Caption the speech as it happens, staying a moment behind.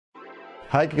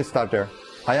Hi Kickstarter,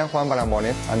 I am Juan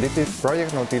Baramones and this is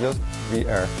Project Nautilus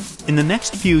VR. In the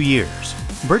next few years,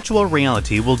 virtual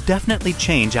reality will definitely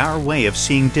change our way of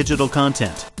seeing digital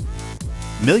content.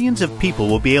 Millions of people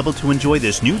will be able to enjoy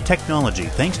this new technology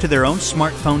thanks to their own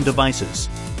smartphone devices.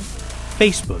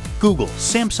 Facebook, Google,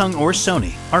 Samsung or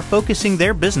Sony are focusing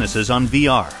their businesses on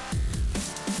VR.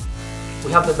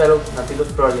 We have developed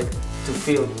Nautilus project to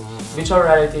feel virtual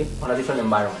reality on a different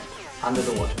environment, under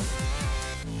the water.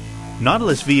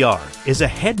 Nautilus VR is a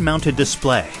head-mounted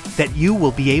display that you will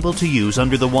be able to use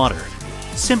under the water,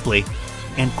 simply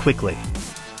and quickly.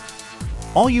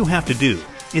 All you have to do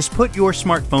is put your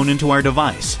smartphone into our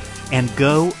device and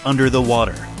go under the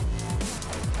water.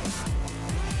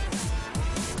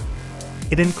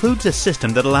 It includes a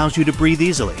system that allows you to breathe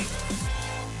easily,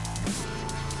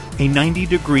 a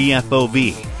 90-degree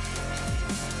FOV,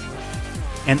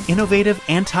 an innovative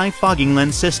anti-fogging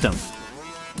lens system,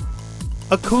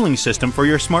 a cooling system for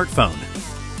your smartphone,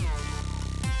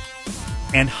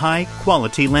 and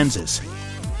high-quality lenses.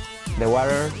 The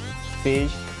water,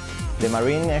 fish, the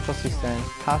marine ecosystem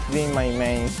have been my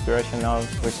main inspirational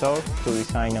resource to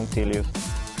design Nautilus.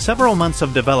 Several months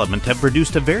of development have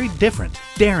produced a very different,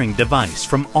 daring device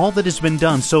from all that has been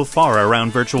done so far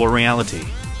around virtual reality.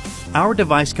 Our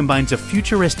device combines a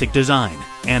futuristic design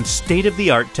and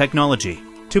state-of-the-art technology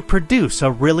to produce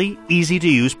a really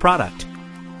easy-to-use product.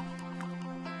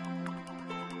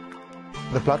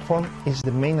 The platform is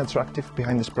the main attractive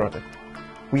behind this product.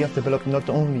 We have developed not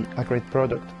only a great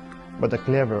product, but a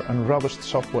clever and robust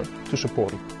software to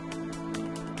support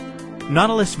it.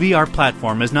 Nautilus VR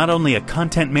platform is not only a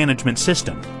content management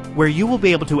system, where you will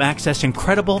be able to access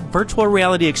incredible virtual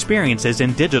reality experiences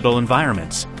in digital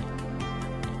environments.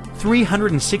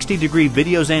 360-degree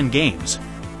videos and games.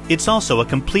 It's also a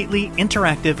completely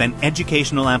interactive and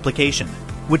educational application,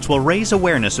 which will raise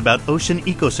awareness about ocean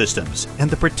ecosystems and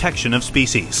the protection of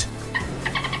species.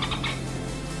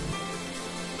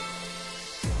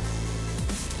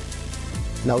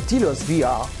 Nautilus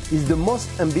VR is the most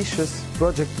ambitious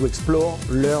project to explore,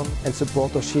 learn and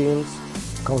support oceans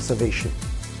conservation.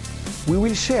 We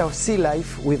will share sea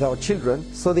life with our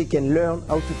children so they can learn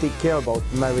how to take care about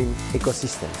marine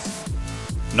ecosystems.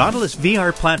 Nautilus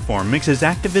VR platform mixes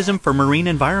activism for marine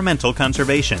environmental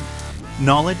conservation,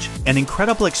 knowledge and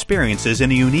incredible experiences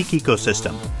in a unique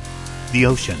ecosystem, the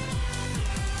ocean.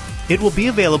 It will be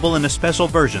available in a special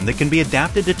version that can be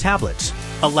adapted to tablets,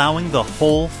 allowing the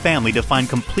whole family to find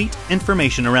complete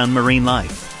information around marine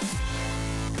life.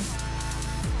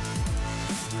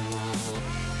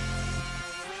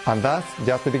 And that's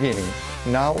just the beginning.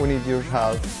 Now we need your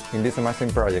help in this amazing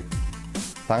project.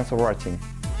 Thanks for watching.